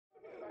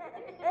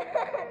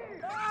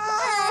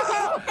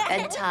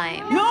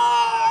Bedtime.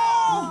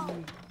 No!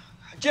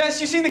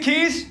 Jess, you seen the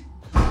keys?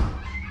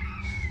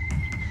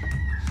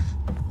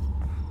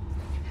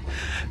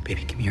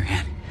 Baby, give me your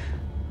hand.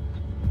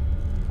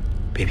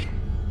 Baby.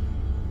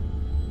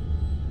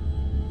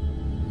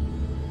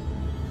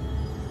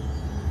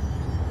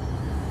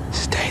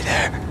 Stay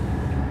there.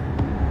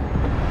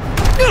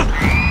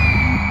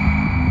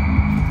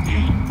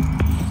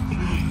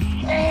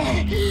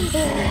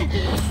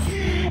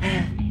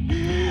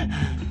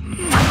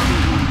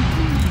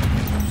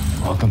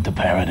 Welcome to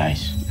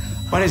paradise.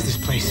 What is this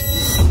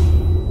place? You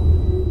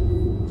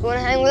wanna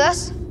hang with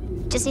us?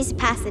 Just needs to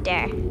pass the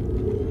dare.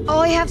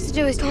 All you have to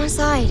do is go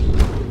inside.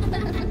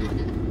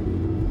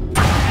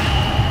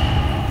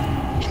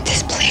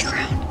 This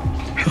playground.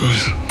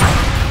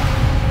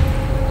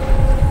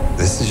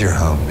 This is your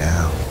home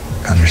now.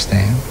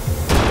 Understand?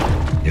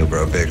 You'll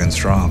grow big and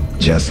strong,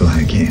 just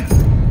like him.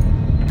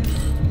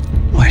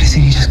 Why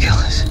doesn't he just kill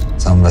us?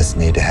 Some of us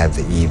need to have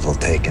the evil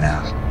taken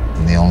out.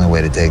 And the only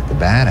way to take the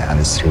bad out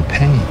is through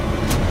pain.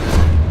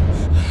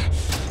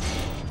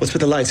 What's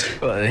with the lights?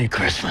 Well, it ain't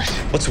Christmas.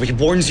 What's so he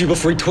warns you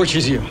before he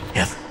tortures you?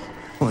 Yeah.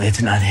 Well,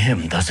 it's not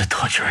him does the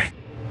torturing.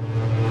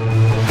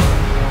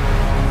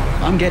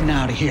 I'm getting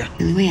out of here.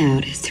 And the way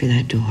out is through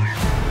that door.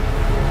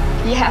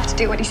 You have to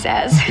do what he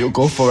says. He'll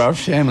go for our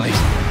families.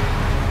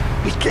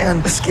 We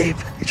can escape.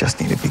 You just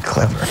need to be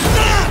clever.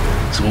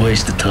 It's a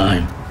waste of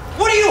time.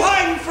 What are you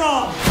hiding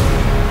from?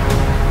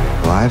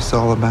 Life's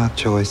all about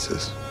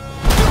choices.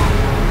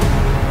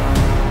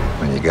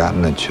 When you got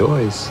no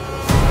choice,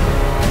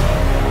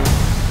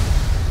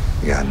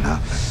 you got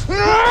nothing.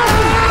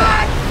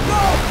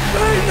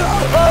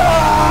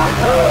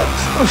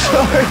 I'm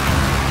sorry.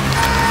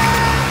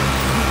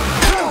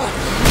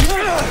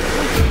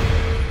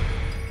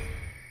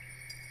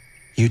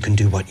 You can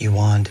do what you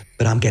want,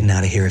 but I'm getting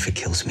out of here if it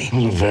kills me.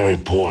 A very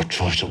poor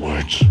choice of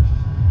words.